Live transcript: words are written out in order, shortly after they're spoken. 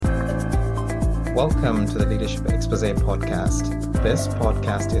Welcome to the Leadership Expose podcast. This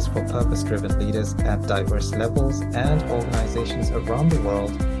podcast is for purpose-driven leaders at diverse levels and organizations around the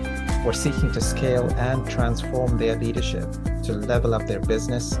world who are seeking to scale and transform their leadership, to level up their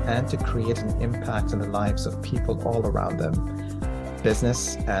business, and to create an impact on the lives of people all around them.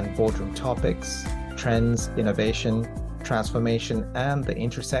 Business and boardroom topics, trends, innovation, transformation, and the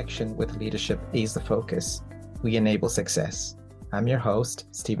intersection with leadership is the focus. We enable success. I'm your host,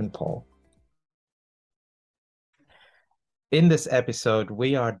 Stephen Paul. In this episode,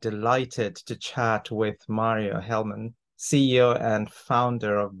 we are delighted to chat with Marjo Hellman, CEO and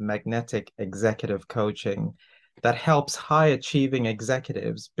founder of Magnetic Executive Coaching, that helps high-achieving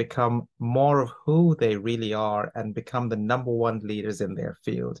executives become more of who they really are and become the number one leaders in their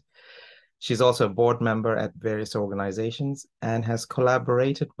field. She's also a board member at various organizations and has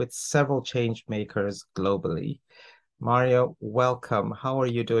collaborated with several change makers globally. Marjo, welcome. How are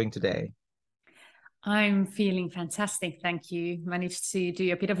you doing today? I'm feeling fantastic, thank you. Managed to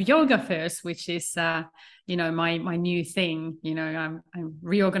do a bit of yoga first, which is, my new thing. I'm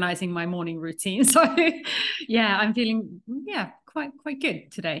reorganizing my morning routine. So, yeah, I'm feeling quite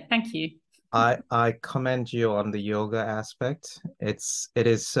good today. Thank you. I commend you on the yoga aspect. It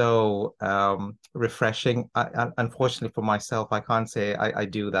is so refreshing. Unfortunately for myself, I can't say I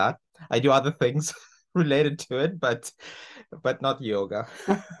do that. I do other things related to it, but not yoga.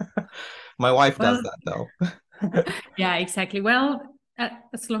 My wife does that though. Yeah, exactly. Well,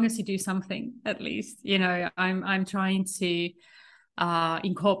 as long as you do something, at least, I'm trying to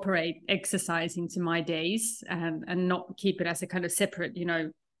incorporate exercise into my days and not keep it as a kind of separate,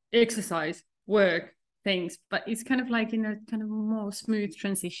 exercise, work things, but it's kind of like, kind of more smooth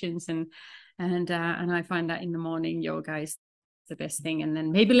transitions and I find that in the morning yoga is the best thing. And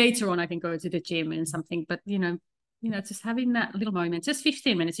then maybe later on I can go to the gym and something, but just having that little moment, just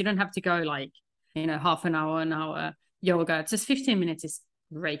 15 minutes. You don't have to go like, half an hour yoga. Just 15 minutes is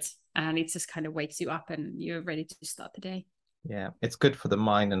great. And it just kind of wakes you up and you're ready to start the day. Yeah, it's good for the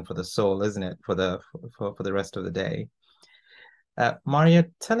mind and for the soul, isn't it? For the rest of the day. Marjo,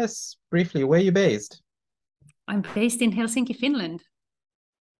 tell us briefly, where are you based? I'm based in Helsinki, Finland.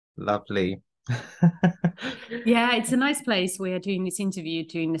 Lovely. Yeah, it's a nice place. We are doing this interview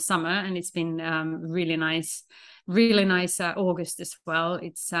during the summer, and it's been really nice August as well.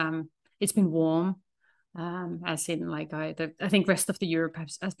 It's been warm, as in like I think rest of the Europe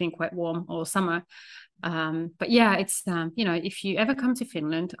has been quite warm all summer. But yeah, it's if you ever come to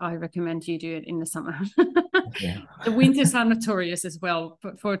Finland, I recommend you do it in the summer. Yeah. The winters are notorious as well,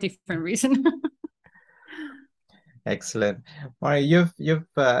 but for a different reason. Excellent. Marjo, you've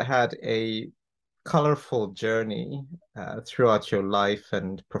had a colorful journey throughout your life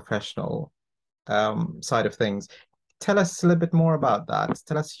and professional side of things. Tell us a little bit more about that.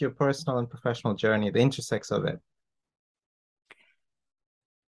 Tell us your personal and professional journey, the intersects of it.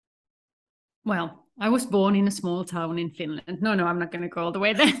 Well, I was born in a small town in Finland. No, I'm not going to go all the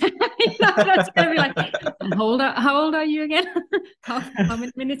way there. That's going to be like, how old are you again? how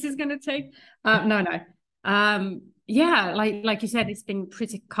many minutes is going to take? No. Yeah, like you said, it's been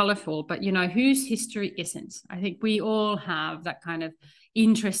pretty colorful, but whose history isn't? I think we all have that kind of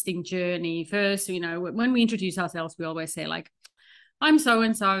interesting journey. First, when we introduce ourselves, we always say like, I'm so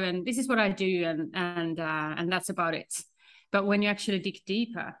and so, and this is what I do, and that's about it. But when you actually dig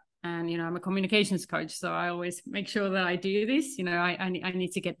deeper, and I'm a communications coach, so I always make sure that I do this. I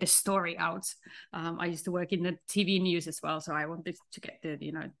need to get the story out. I used to work in the TV news as well, so I wanted to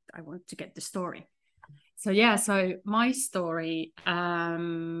get the story. So my story,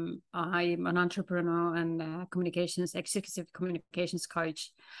 I'm an entrepreneur and executive communications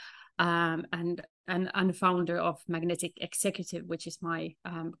coach, and founder of Magnetic Executive, which is my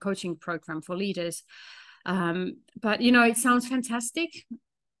coaching program for leaders. But it sounds fantastic,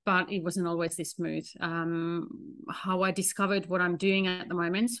 but it wasn't always this smooth. How I discovered what I'm doing at the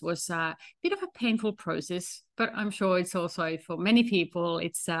moment was a bit of a painful process, but I'm sure it's also for many people,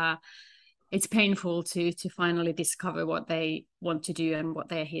 it's painful to finally discover what they want to do and what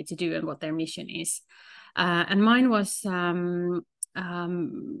they're here to do and what their mission is. And mine was,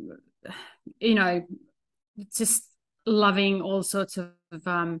 just loving all sorts of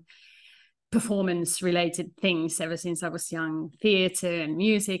performance related things ever since I was young, theater and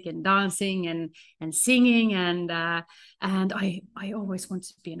music and dancing and singing. And I always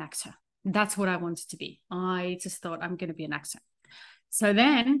wanted to be an actor. That's what I wanted to be. I just thought I'm going to be an actor. So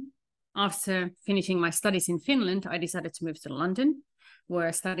then, after finishing my studies in Finland, I decided to move to London, where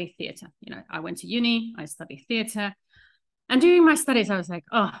I studied theatre. I went to uni, I studied theatre. And during my studies, I was like,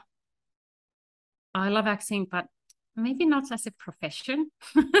 oh, I love acting, but maybe not as a profession.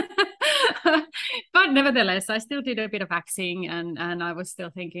 But nevertheless, I still did a bit of acting, and I was still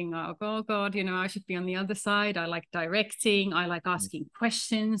thinking, oh God, you know, I should be on the other side. I like directing, I like asking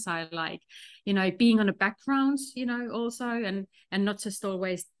questions, I like, you know, being on a background, you know, also, and not just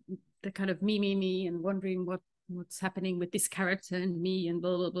always the kind of me, and wondering what's happening with this character and me and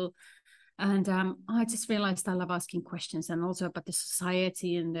blah blah blah. And I just realized I love asking questions, and also about the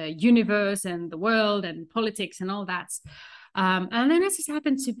society and the universe and the world and politics and all that. And then I just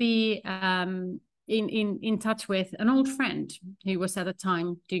happened to be in touch with an old friend who was at the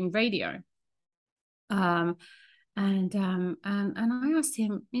time doing radio. And I asked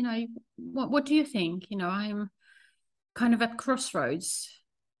him, you know, what do you think? You know, I'm kind of at crossroads.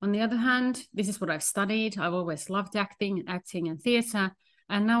 On the other hand, this is what I've studied. I've always loved acting and theatre.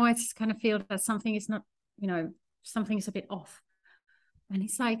 And now I just kind of feel that something is not, you know, something is a bit off. And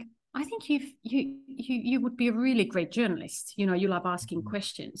it's like, I think you would be a really great journalist. You know, you love asking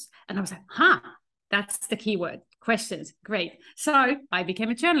questions. And I was like, that's the key word, questions. Great. So I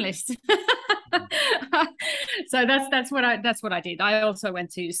became a journalist. So that's what I did. I also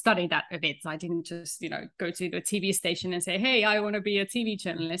went to study that a bit. I didn't just, you know, go to the TV station and say, hey, I want to be a TV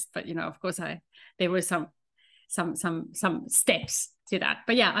journalist. But, you know, of course there were some steps to that.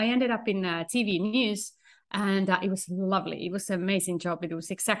 But yeah, I ended up in TV news, and it was lovely. It was an amazing job. It was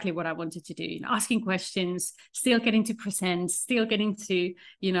exactly what I wanted to do, you know, asking questions, still getting to present, still getting to,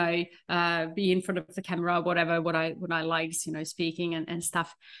 you know, be in front of the camera, whatever, what I liked, you know, speaking and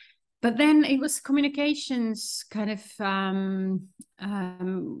stuff. But then it was communications kind of,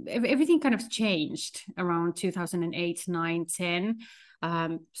 everything kind of changed around 2008, 9, 10.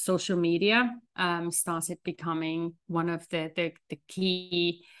 Social media started becoming one of the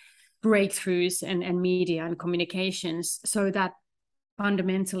key breakthroughs and media and communications. So that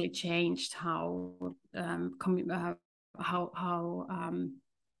fundamentally changed how,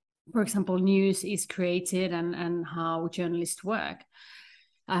 for example, news is created and how journalists work.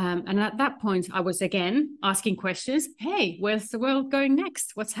 And at that point, I was again asking questions. Hey, where's the world going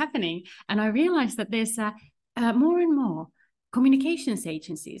next? What's happening? And I realized that there's more and more communications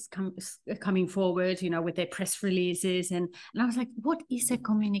agencies coming forward, you know, with their press releases. And I was like, what is a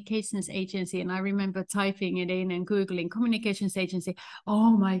communications agency? And I remember typing it in and Googling communications agency.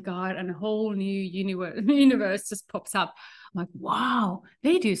 Oh my God, and a whole new universe just pops up. I'm like, wow,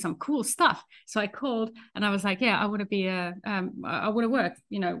 they do some cool stuff. So I called and I was like, yeah, I want to I want to work,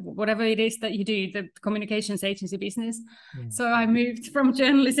 you know, whatever it is that you do, the communications agency business. Yeah. So I moved from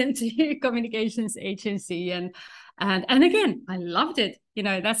journalism to communications agency, and again, I loved it. You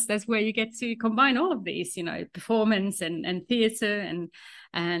know, that's where you get to combine all of these, you know, performance and theatre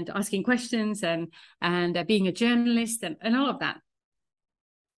and asking questions and being a journalist and all of that.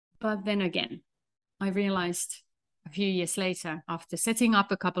 But then again, I realized a few years later, after setting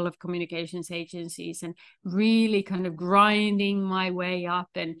up a couple of communications agencies and really kind of grinding my way up,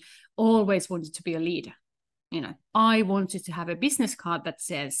 and always wanted to be a leader. You know, I wanted to have a business card that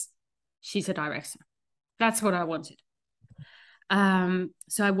says she's a director. That's what I wanted.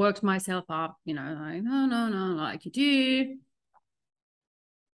 So I worked myself up, you know, like, no, like you do.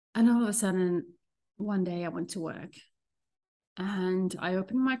 And all of a sudden, one day I went to work and I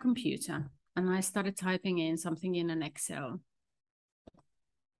opened my computer and I started typing in something in an Excel,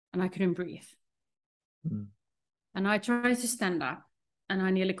 and I couldn't breathe. Mm. And I tried to stand up and I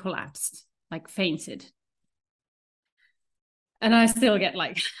nearly collapsed, like fainted. And I still get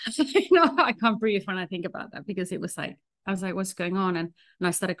like, you know, I can't breathe when I think about that, because it was like, I was like, what's going on? And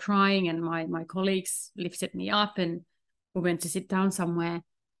I started crying, and my colleagues lifted me up and we went to sit down somewhere.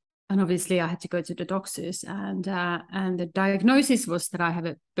 And obviously I had to go to the doctors, and the diagnosis was that I have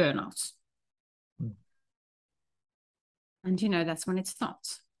a burnout. Mm. And, you know, that's when it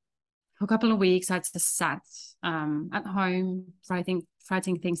stopped. For a couple of weeks, I just sat at home, writing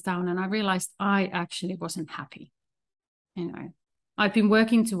things down. And I realized I actually wasn't happy. You know, I've been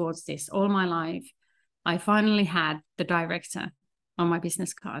working towards this all my life. I finally had the director on my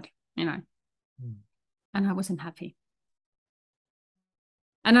business card, you know, and I wasn't happy.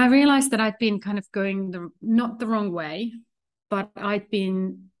 And I realized that I'd been kind of going not the wrong way, but I'd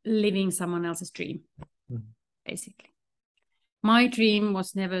been living someone else's dream, basically. My dream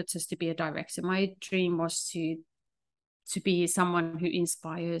was never just to be a director. My dream was to be someone who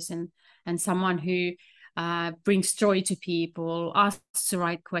inspires and someone who brings joy to people, asks the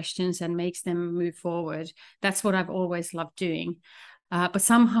right questions and makes them move forward. That's what I've always loved doing. But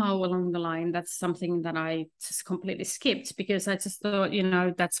somehow along the line, that's something that I just completely skipped, because I just thought,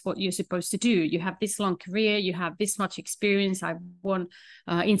 that's what you're supposed to do. You have this long career, you have this much experience. I've won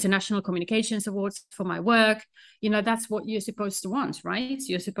international communications awards for my work. That's what you're supposed to want, right?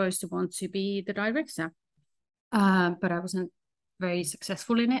 You're supposed to want to be the director. But I wasn't very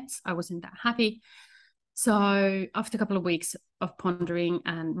successful in it. I wasn't that happy. So after a couple of weeks of pondering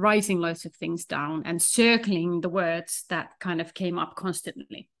and writing loads of things down and circling the words that kind of came up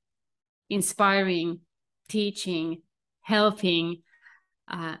constantly: inspiring, teaching, helping,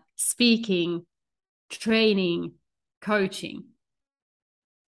 speaking, training, coaching.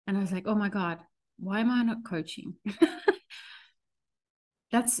 And I was like, oh my God, why am I not coaching?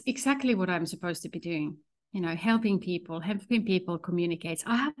 That's exactly what I'm supposed to be doing. Helping people communicate.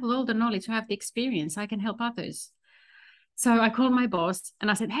 I have all the knowledge, I have the experience, I can help others. So I called my boss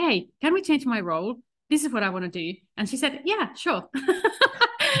and I said, hey, can we change my role? This is what I want to do. And she said, yeah, sure.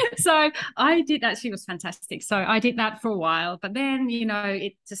 So I did that. She was fantastic. So I did that for a while, but then,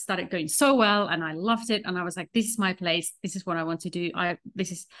 it just started going so well and I loved it. And I was like, this is my place. This is what I want to do.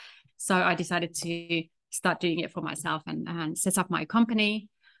 So I decided to start doing it for myself and set up my company.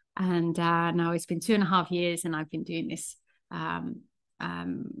 And now it's been 2.5 years and I've been doing this,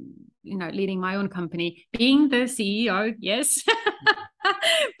 leading my own company, being the CEO, yes.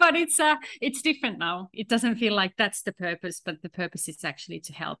 But it's different now. It doesn't feel like that's the purpose, but the purpose is actually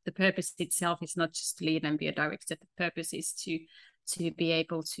to help. The purpose itself is not just to lead and be a director. The purpose is to be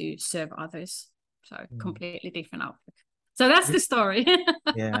able to serve others. So completely different outlook. So that's the story.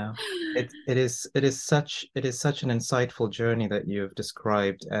 Yeah, it is such an insightful journey that you've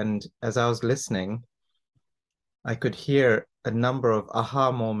described. And as I was listening, I could hear a number of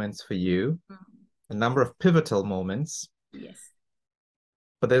aha moments for you, a number of pivotal moments. Yes.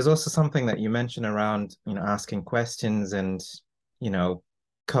 But there's also something that you mentioned around, asking questions and,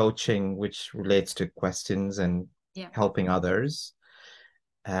 coaching, which relates to questions and helping others.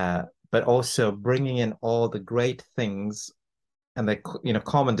 But also bringing in all the great things and the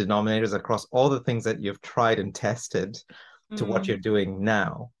common denominators across all the things that you've tried and tested to what you're doing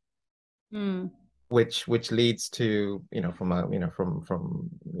now, which leads to from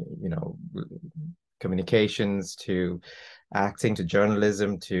communications to acting to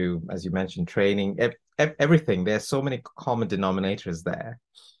journalism to, as you mentioned, training, everything. There's so many common denominators there,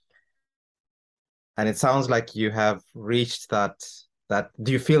 and it sounds like you have reached that.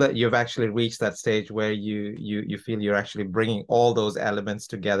 Do you feel that you've actually reached that stage where you feel you're actually bringing all those elements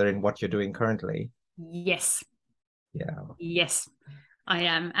together in what you're doing currently? Yes. Yeah. Yes, I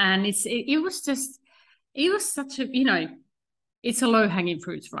am. And it was such a, it's a low-hanging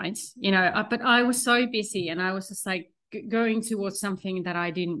fruit, right? But I was so busy and I was just like going towards something that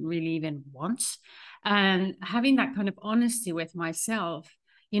I didn't really even want. And having that kind of honesty with myself,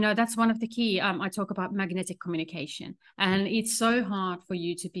 that's one of the key. I talk about magnetic communication, and it's so hard for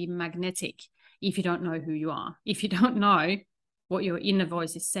you to be magnetic if you don't know who you are, if you don't know what your inner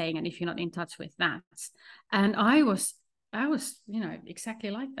voice is saying, and if you're not in touch with that. And I was,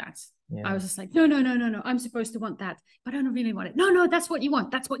 exactly like that. Yeah. I was just like, no, I'm supposed to want that, but I don't really want it. No, that's what you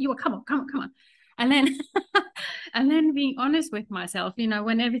want. That's what you want. Come on. And then, and then being honest with myself,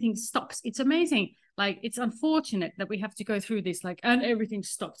 when everything stops, it's amazing. Like, it's unfortunate that we have to go through this, and everything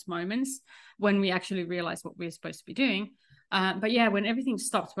stops moments when we actually realize what we're supposed to be doing. But yeah, when everything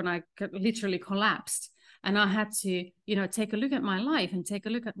stopped, when I literally collapsed, and I had to, take a look at my life and take a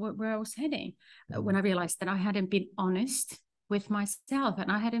look at where I was heading, when I realized that I hadn't been honest with myself and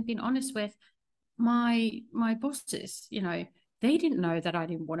I hadn't been honest with my bosses. They didn't know that I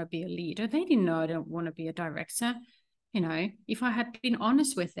didn't want to be a leader. They didn't know I didn't want to be a director. If I had been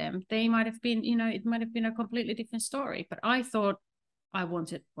honest with them, they might have been, it might have been a completely different story. But I thought I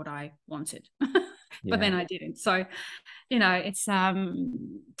wanted what I wanted. But then I didn't. So, it's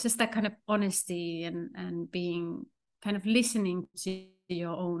just that kind of honesty and being kind of listening to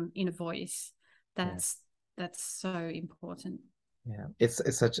your own inner voice. That's so important. Yeah, it's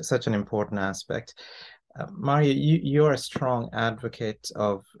such an important aspect. Marjo, you're a strong advocate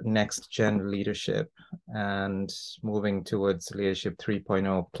of next gen leadership and moving towards leadership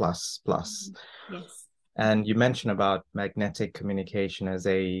 3.0 plus. Yes. And you mentioned about magnetic communication as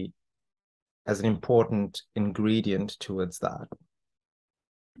an important ingredient towards that.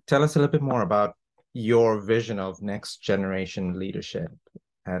 Tell us a little bit more about your vision of next generation leadership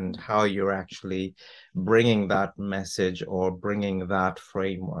and how you're actually bringing that message or bringing that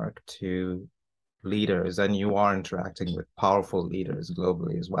framework to leaders, and you are interacting with powerful leaders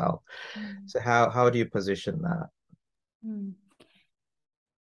globally as well. So how do you position that?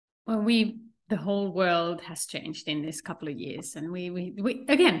 Well, we the whole world has changed in this couple of years, and we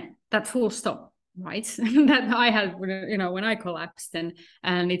again, that full stop, right? That I had, you know, when I collapsed, and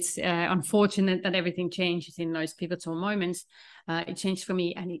it's unfortunate that everything changes in those pivotal moments. It changed for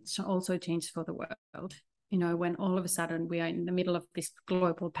me, and it's also changed for the world. You know, when all of a sudden we are in the middle of this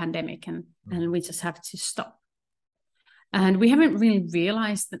global pandemic, and we just have to stop. And we haven't really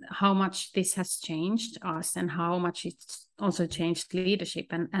realized how much this has changed us, and how much it's also changed leadership,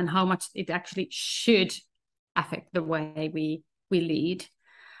 and how much it actually should affect the way we lead.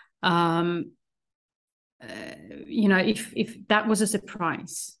 You know, if that was a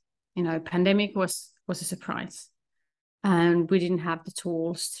surprise, you know, pandemic was a surprise, and we didn't have the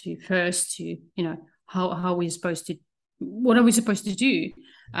tools to first, to, you know, how we're supposed to, what are we supposed to do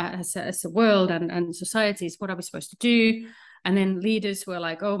as a world and societies, what are we supposed to do? And then leaders were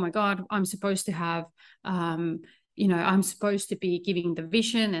like, oh my God, I'm supposed to have, you know, I'm supposed to be giving the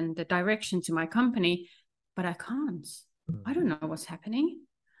vision and the direction to my company, but I can't. I don't know what's happening.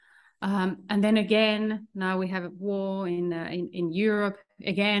 And then again, now we have a war in Europe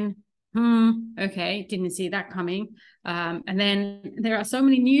again. Okay, didn't see that coming. And then there are so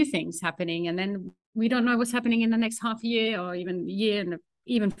many new things happening, and then we don't know what's happening in the next half year, or even year, and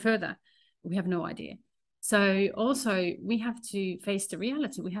even further. We have no idea. So also we have to face the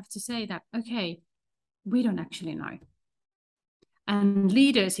reality. We have to say that, okay, we don't actually know. And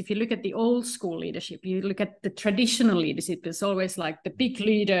leaders, if you look at the old school leadership, you look at the traditional leadership, it's always like the big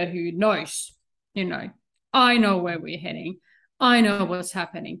leader who knows, you know, I know where we're heading. I know what's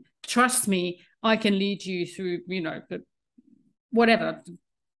happening. Trust me, I can lead you through, you know, the whatever,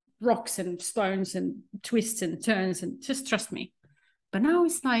 rocks and stones and twists and turns, and just trust me. But now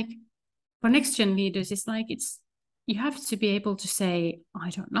it's like, for next gen leaders, it's like, you have to be able to say,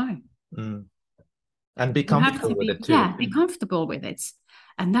 I don't know. And be comfortable with it too. Yeah, be comfortable with it.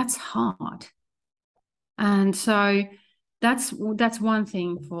 And that's hard. And so that's one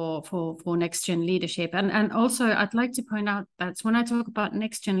thing for next gen leadership. And also I'd like to point out that when I talk about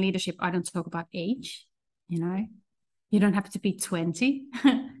next gen leadership, I don't talk about age. You know, you don't have to be 20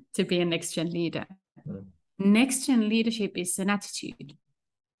 to be a next gen leader. Next gen leadership is an attitude.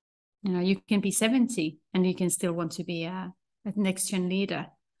 You know, you can be 70 and you can still want to be a next gen leader.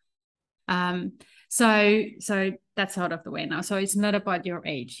 So that's out of the way now. So it's not about your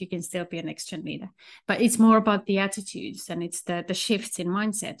age. You can still be a next gen leader, but it's more about the attitudes, and it's the shifts in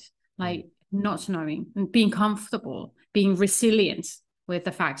mindset, like not knowing and being comfortable, being resilient with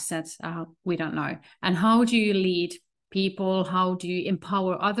the fact that we don't know. And how do you lead people? How do you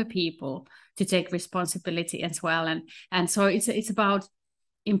empower other people to take responsibility as well? And so it's about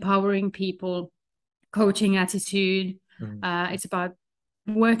empowering people, coaching attitude. It's about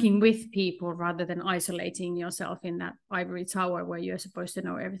working with people rather than isolating yourself in that ivory tower where you're supposed to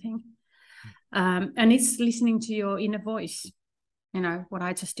know everything. And it's listening to your inner voice, you know, what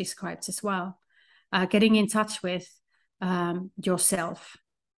I just described as well. Getting in touch with yourself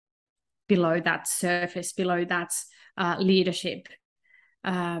below that surface, below that leadership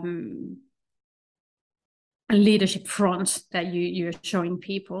front that you're showing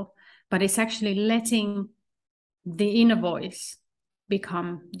people. But it's actually letting the inner voice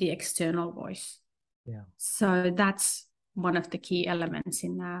become the external voice. Yeah. So that's one of the key elements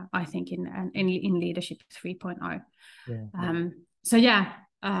in I think in leadership 3.0. So yeah.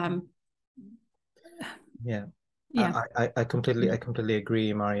 I completely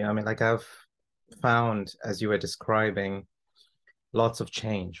agree, Marjo. I mean, like, I've found, as you were describing, lots of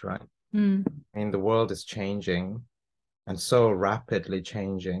change, right? I mean, the world is changing, and so rapidly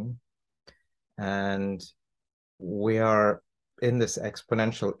changing, and we are in this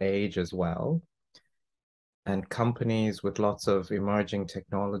exponential age as well, and companies with lots of emerging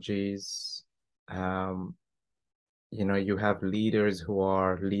technologies. You know, you have leaders who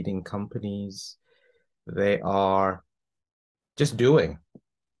are leading companies. They are just doing,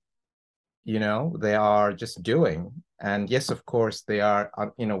 you know, they are just doing. And yes, of course, they are,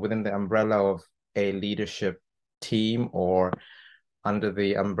 you know, within the umbrella of a leadership team or under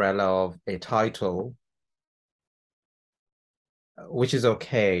the umbrella of a title, which is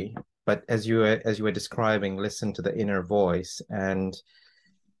okay. But as you were describing, listen to the inner voice, and,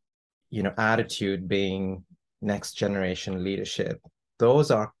 you know, attitude being next generation leadership.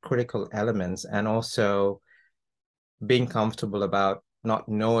 Those are critical elements, and also being comfortable about not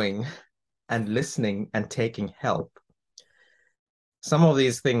knowing and listening and taking help. Some of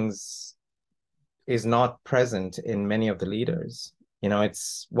these things is not present in many of the leaders. You know,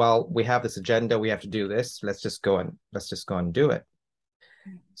 it's, well, we have this agenda, we have to do this, let's just go and do it.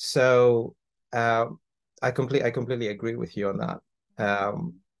 So I completely agree with you on that.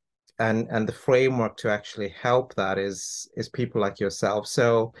 and the framework to actually help that is people like yourself.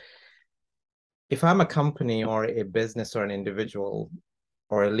 So if I'm a company or a business or an individual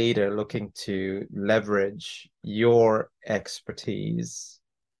or a leader looking to leverage your expertise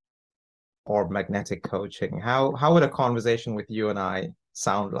or magnetic coaching, how would a conversation with you and I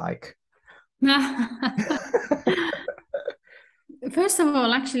sound like? First of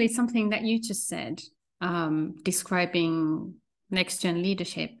all, actually, something that you just said, describing next gen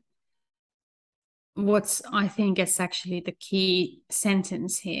leadership. What's I think is actually the key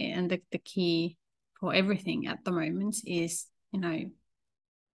sentence here, and the key for everything at the moment is,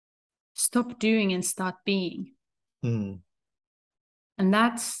 stop doing and start being. Mm. And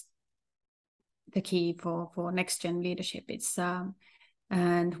that's the key for next gen leadership. It's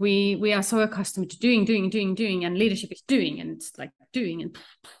and we are so accustomed to doing, and leadership is doing, and it's like doing, and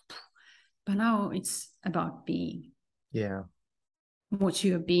but now it's about being. Yeah. What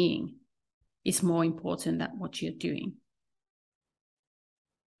you're being is more important than what you're doing.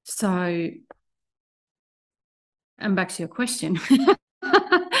 So, and back to your question.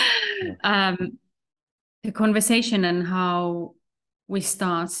 The conversation and how we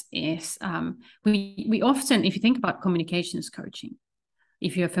start is we often, if you think about communications coaching,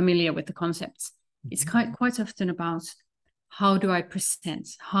 if you're familiar with the concepts, it's quite often about how do I present?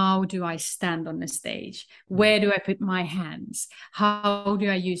 How do I stand on the stage? Where do I put my hands? How do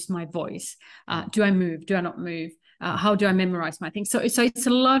I use my voice? Do I move? Do I not move? How do I memorize my things? So it's a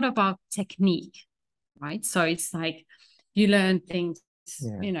lot about technique, right? So it's like you learn things,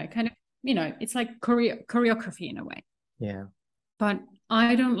 kind of, it's like choreography in a way. Yeah. But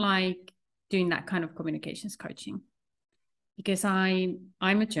I don't like doing that kind of communications coaching because I'm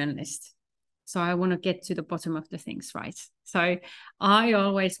a journalist. So I want to get to the bottom of the things, right? So I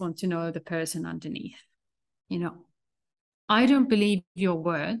always want to know the person underneath. I don't believe your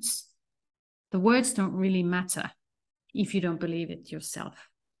words. The words don't really matter if you don't believe it yourself.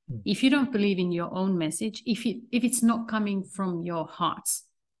 If you don't believe in your own message, if it's not coming from your heart,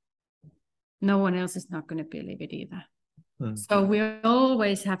 no one else is not going to believe it either. So we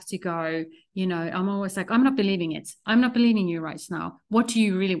always have to go, I'm always like, I'm not believing it. I'm not believing you right now. What do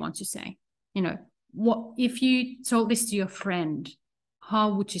you really want to say? What if you told this to your friend,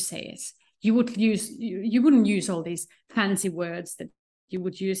 how would you say it? You wouldn't use all these fancy words that you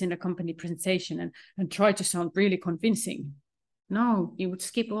would use in a company presentation and try to sound really convincing. No, you would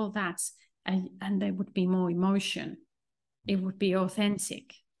skip all that, and there would be more emotion. It would be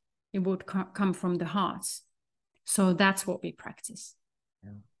authentic. It would come from the heart. So that's what we practice.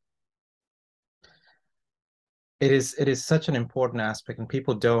 Yeah. It is such an important aspect, and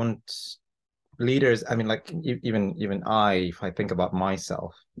people don't leaders. I mean, like even I, if I think about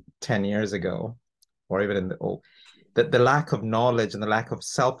myself 10 years ago, or even in the lack of knowledge and the lack of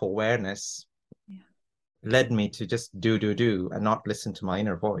self-awareness led me to just do and not listen to my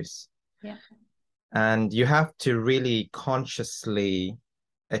inner voice. Yeah. And you have to really consciously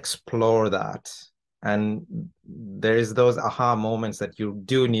explore that. And there is those aha moments that you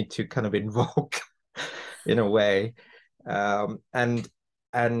do need to kind of invoke in a way. And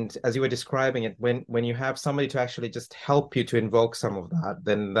as you were describing it, when you have somebody to actually just help you to invoke some of that,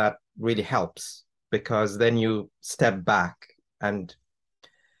 then that really helps, because then you step back and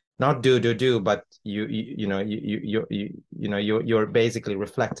not do, but you're basically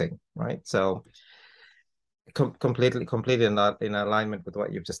reflecting, right? So completely in alignment with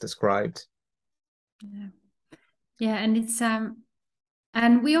what you've just described. Yeah, and it's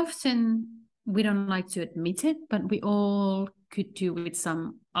and we don't like to admit it, but we all could do with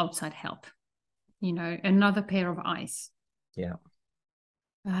some outside help, another pair of eyes. Yeah.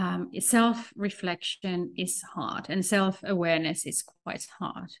 Self-reflection is hard, and self-awareness is quite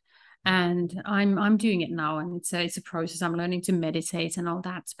hard. And I'm doing it now, and it's a process. I'm learning to meditate and all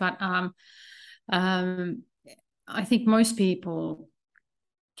that. But I think most people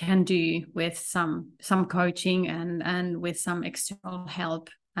can do with some coaching and with some external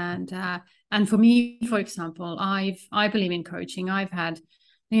help. And for me, for example, I believe in coaching. I've had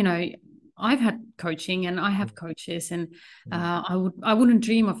coaching, and I have coaches, and I wouldn't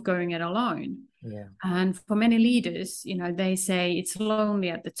dream of going it alone. Yeah. And for many leaders, they say it's lonely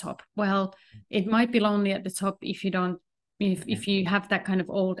at the top. Well, it might be lonely at the top if you don't, if you have that kind of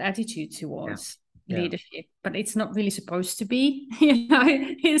old attitude towards leadership, but it's not really supposed to be.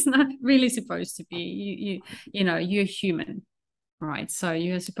 It's not really supposed to be. You're human, right? So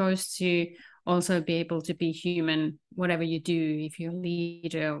you're supposed to also be able to be human, whatever you do. If you're a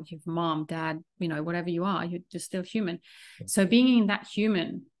leader, or you're mom, dad, whatever you are, you're just still human. So being that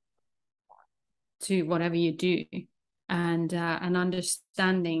human to whatever you do, and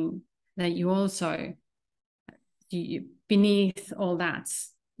understanding that you also, beneath all that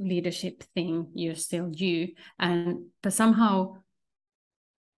leadership thing, you're still you. But somehow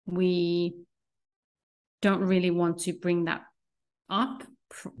we don't really want to bring that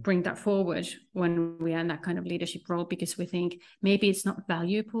forward when we are in that kind of leadership role, because we think maybe it's not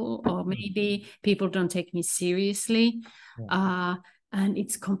valuable, or maybe people don't take me seriously. And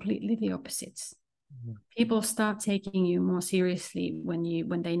it's completely the opposite. People start taking you more seriously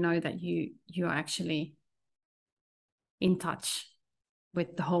when they know that you are actually in touch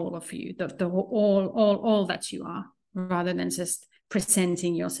with the whole of you, the all that you are, rather than just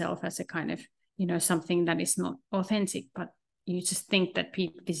presenting yourself as a kind of, something that is not authentic, but you just think that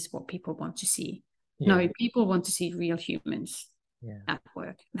this is what people want to see. No, people want to see real humans at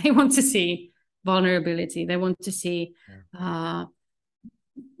work. They want to see vulnerability. They want to see,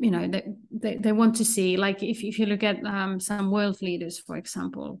 they want to see, like, if you look at some world leaders, for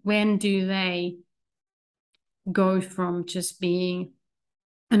example, when do they go from just being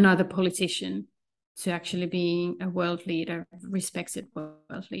another politician to actually being a world leader, respected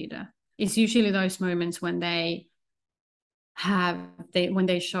world leader? It's usually those moments when they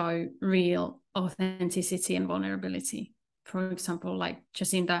show real authenticity and vulnerability. For example, like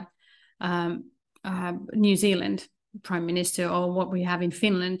Jacinda, New Zealand Prime Minister, or what we have in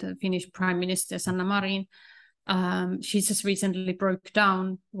Finland, the Finnish Prime Minister Sanna Marin. She just recently broke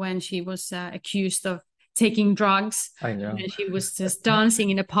down when she was accused of taking drugs. I know. And she was just dancing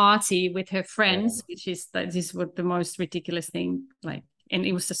in a party with her friends, which is the most ridiculous thing. Like, and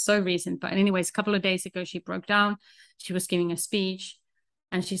it was just so recent. But anyways, a couple of days ago, she broke down. She was giving a speech,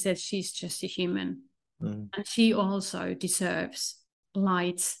 and she said she's just a human. And she also deserves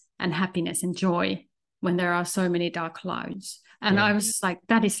light and happiness and joy when there are so many dark clouds. And I was just like,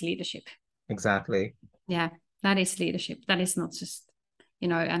 that is leadership. Exactly. Yeah, that is leadership. That is not just, it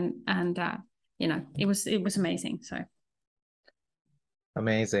was amazing. So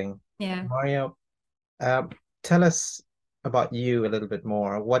amazing. Yeah. Marjo, tell us about you a little bit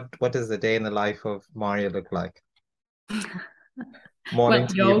more. What does the day in the life of Marjo look like? Morning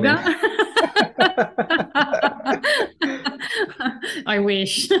to yoga. evening. I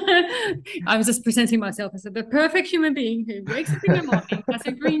wish. I was just presenting myself as the perfect human being who wakes up in the morning, has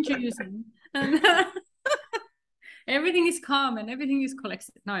a green juice, and everything is calm and everything is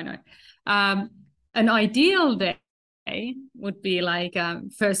collected. No. An ideal day would be like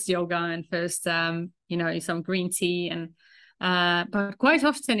first yoga and first some green tea, and but quite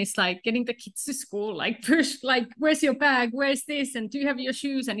often it's like getting the kids to school, like push, like, where's your bag, where's this, and do you have your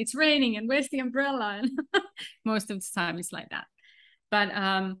shoes, and it's raining, and where's the umbrella? And most of the time it's like that.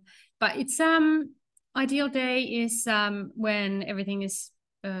 But it's ideal day is when everything is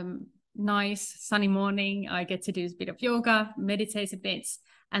nice, sunny morning. I get to do a bit of yoga, meditate a bit,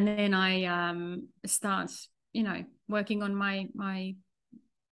 and then I start working on my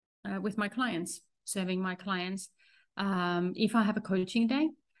with my clients, serving my clients. If I have a coaching day,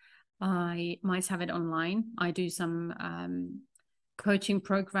 I might have it online. I do some coaching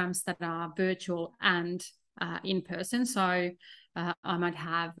programs that are virtual and in person. So I might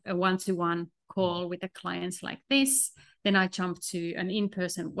have a one-to-one call with the clients like this. Then I jump to an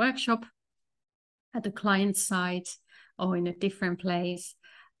in-person workshop at the client site or in a different place.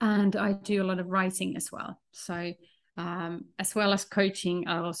 And I do a lot of writing as well. So as well as coaching,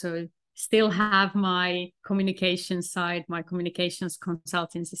 I also still have my communication side, my communications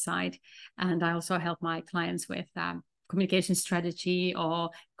consultancy side. And I also help my clients with communication strategy or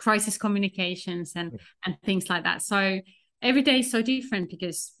crisis communications and things like that. So every day is so different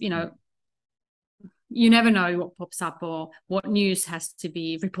because, you never know what pops up or what news has to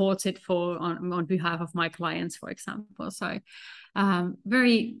be reported for on behalf of my clients, for example. So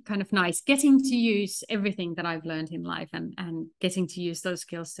very kind of nice getting to use everything that I've learned in life and getting to use those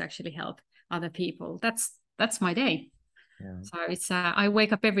skills to actually help other people. That's my day. Yeah. So it's I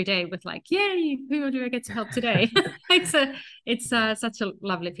wake up every day with like, yay, who do I get to help today? It's such a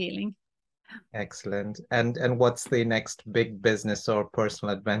lovely feeling. Excellent. And what's the next big business or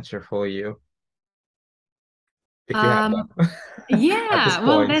personal adventure for you? If you have one. Yeah,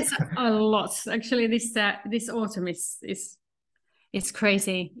 well, there's a lot. Actually, this autumn is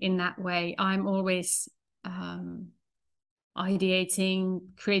crazy in that way. I'm always ideating,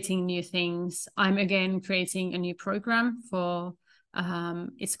 creating new things. I'm again creating a new program for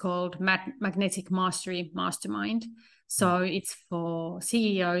it's called Magnetic Mastery Mastermind. So it's for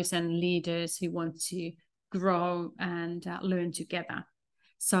CEOs and leaders who want to grow and learn together.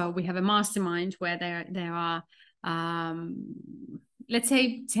 So we have a mastermind where there are let's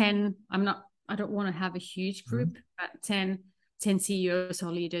say 10. I don't want to have a huge group, but 10 10 CEOs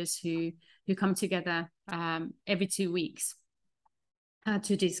or leaders who come together every 2 weeks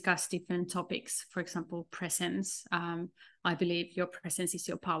to discuss different topics. For example, presence. I believe your presence is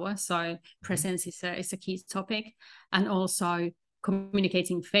your power. So presence is a key topic. And also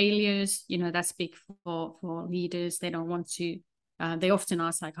communicating failures. That's big for leaders. They don't want to, they often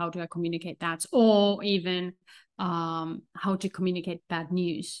ask, like, how do I communicate that? Or even how to communicate bad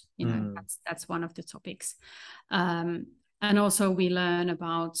news. That's one of the topics. And also we learn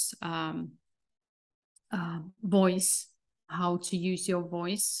about voice, how to use your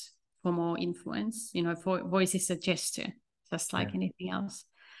voice for more influence. Voice is a gesture, just like anything else.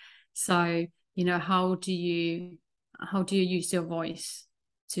 So, how do you use your voice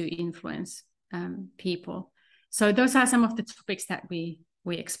to influence people? So those are some of the topics that we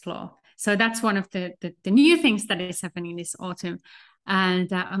explore. So that's one of the new things that is happening this autumn.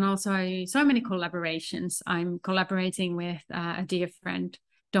 And also so many collaborations. I'm collaborating with a dear friend,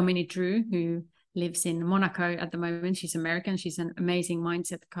 Dominique Drew, who lives in Monaco at the moment. She's American. She's an amazing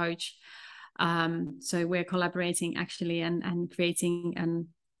mindset coach. So we're collaborating actually and creating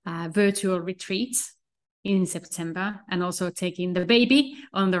a virtual retreat in September, and also taking the baby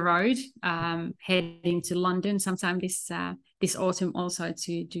on the road, heading to London sometime this autumn, also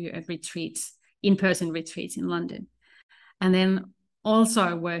to do a in-person retreat in London. And then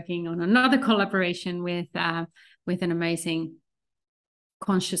also working on another collaboration with an amazing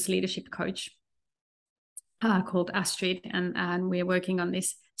conscious leadership coach called Astrid, and we're working on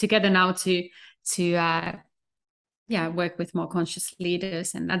this together now to work with more conscious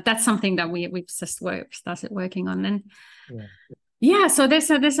leaders, and that's something that we've just started working on. And so there's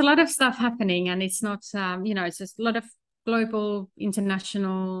a lot of stuff happening, and it's not it's just a lot of global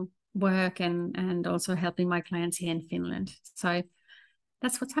international work, and also helping my clients here in Finland. So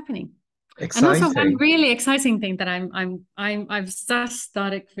that's what's happening. Exciting. And also one really exciting thing that I've just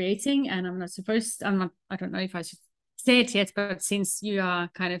started creating, and I don't know if I should say it yet, but since you are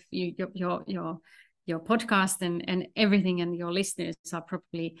kind of your podcast and everything, and your listeners are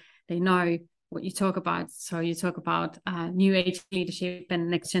probably, they know what you talk about. So you talk about new age leadership and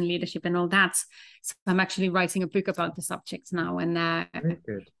next gen leadership and all that. So I'm actually writing a book about the subject now, and very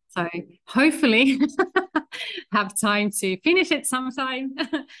good. So hopefully have time to finish it sometime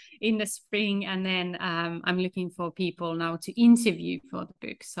in the spring. And then I'm looking for people now to interview for the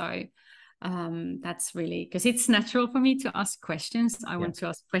book. So that's really, because it's natural for me to ask questions. I want to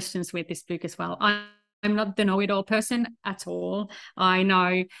ask questions with this book as well. I'm not the know-it-all person at all. I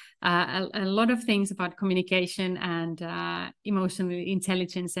know a lot of things about communication and emotional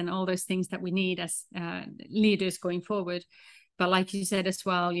intelligence and all those things that we need as leaders going forward. But like you said as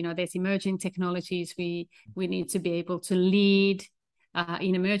well, there's emerging technologies. We need to be able to lead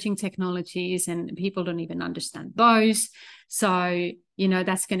in emerging technologies, and people don't even understand those. So,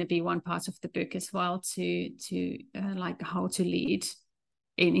 that's going to be one part of the book as well, to like how to lead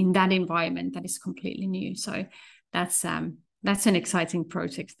in that environment that is completely new. So that's an exciting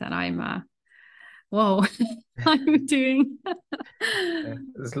project that I'm I'm doing.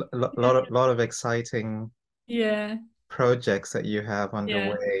 There's a lot of exciting projects that you have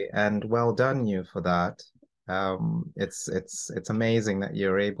underway, and well done you for that. It's amazing that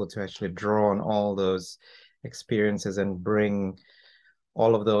you're able to actually draw on all those experiences and bring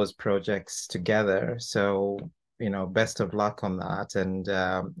all of those projects together. So, best of luck on that, and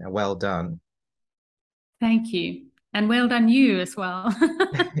well done. Thank you. And well done you as well.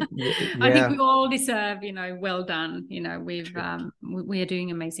 I think we all deserve, well done. We are doing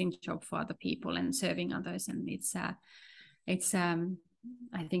an amazing job for other people and serving others. And it's I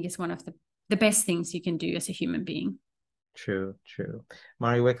think it's one of the best things you can do as a human being. True.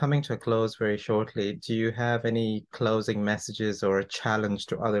 Marjo, we're coming to a close very shortly. Do you have any closing messages or a challenge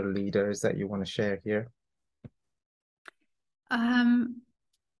to other leaders that you want to share here?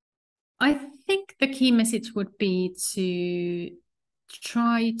 I think the key message would be to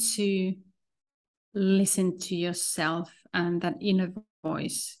try to listen to yourself and that inner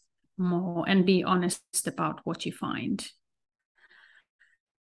voice more, and be honest about what you find.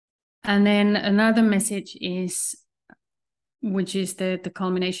 And then another message is, which is the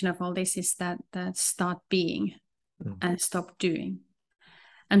culmination of all this, is that start being and stop doing,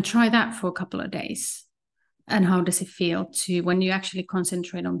 and try that for a couple of days. And how does it feel when you actually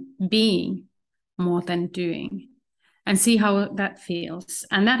concentrate on being more than doing, and see how that feels.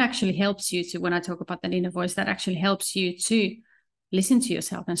 And that actually helps you to, when I talk about that inner voice, that actually helps you to listen to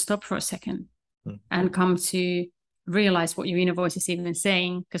yourself and stop for a second and come to realize what your inner voice is even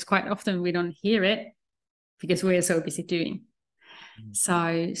saying, because quite often we don't hear it because we're so busy doing.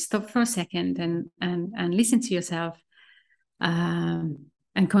 So stop for a second and listen to yourself,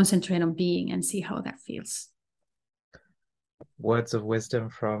 and concentrate on being and see how that feels. Words of wisdom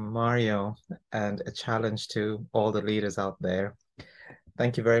from Marjo, and a challenge to all the leaders out there.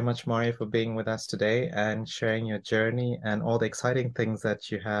 Thank you very much, Marjo, for being with us today and sharing your journey and all the exciting things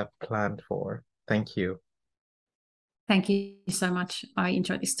that you have planned for. Thank you. Thank you so much. I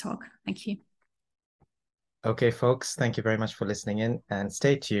enjoyed this talk. Thank you. Okay, folks, thank you very much for listening in, and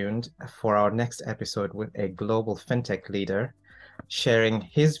stay tuned for our next episode with a global fintech leader sharing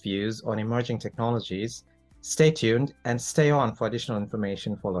his views on emerging technologies. Stay tuned and stay on for additional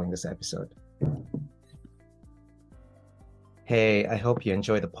information following this episode. Hey, I hope you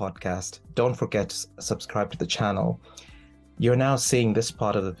enjoy the podcast. Don't forget to subscribe to the channel. You're now seeing this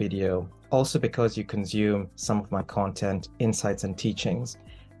part of the video also because you consume some of my content, insights, and teachings.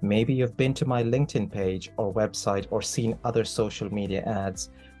 Maybe you've been to my LinkedIn page or website or seen other social media ads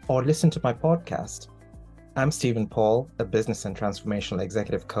or listened to my podcast. I'm Stephen Paul, a business and transformational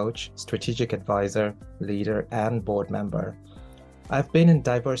executive coach, strategic advisor, leader, and board member. I've been in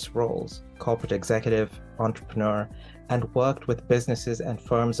diverse roles, corporate executive, entrepreneur, and worked with businesses and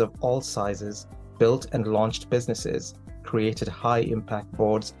firms of all sizes, built and launched businesses, created high-impact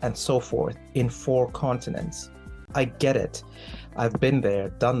boards, and so forth in 4 continents. I get it. I've been there,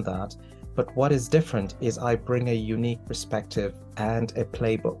 done that. But what is different is I bring a unique perspective and a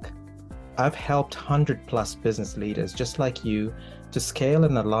playbook. I've helped 100+ business leaders just like you to scale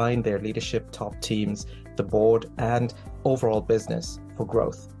and align their leadership, top teams, the board, and overall business for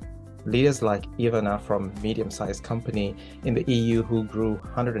growth. Leaders like Ivana from medium-sized company in the EU who grew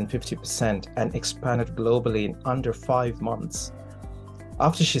 150% and expanded globally in under 5 months.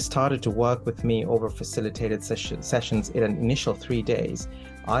 After she started to work with me over facilitated sessions in an initial 3 days,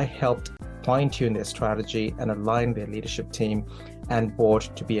 I helped fine-tune their strategy and align their leadership team and board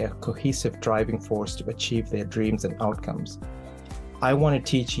to be a cohesive driving force to achieve their dreams and outcomes. I want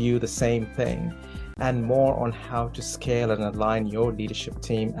to teach you the same thing and more on how to scale and align your leadership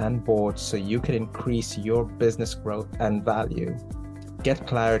team and board so you can increase your business growth and value. Get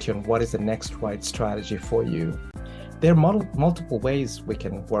clarity on what is the next right strategy for you. There are multiple ways we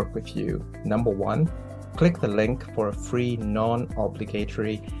can work with you. Number 1, click the link for a free,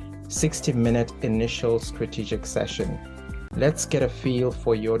 non-obligatory 60-minute initial strategic session. Let's get a feel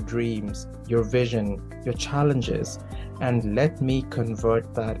for your dreams, your vision, your challenges, and let me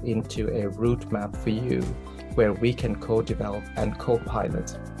convert that into a route map for you where we can co-develop and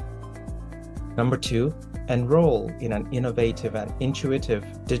co-pilot. Number 2, enroll in an innovative and intuitive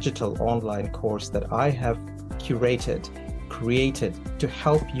digital online course that I have curated, created to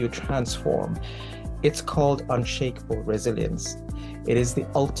help you transform. It's called Unshakable Resilience. It is the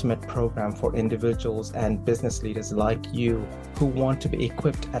ultimate program for individuals and business leaders like you who want to be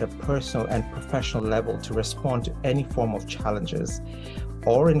equipped at a personal and professional level to respond to any form of challenges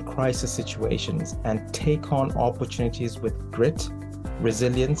or in crisis situations and take on opportunities with grit,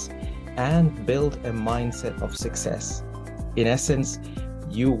 resilience, and build a mindset of success. In essence,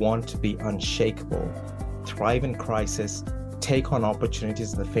 you want to be unshakable, thrive in crisis, take on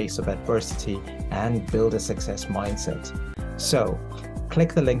opportunities in the face of adversity, and build a success mindset. So,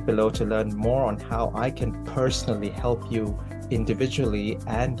 click the link below to learn more on how I can personally help you individually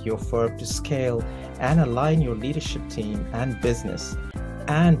and your firm to scale and align your leadership team and business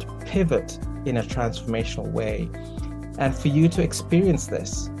and pivot in a transformational way. And for you to experience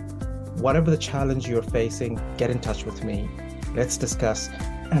this, whatever the challenge you're facing, get in touch with me. Let's discuss,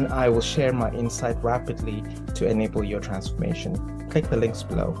 and I will share my insight rapidly to enable your transformation. Click the links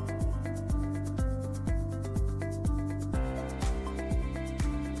below.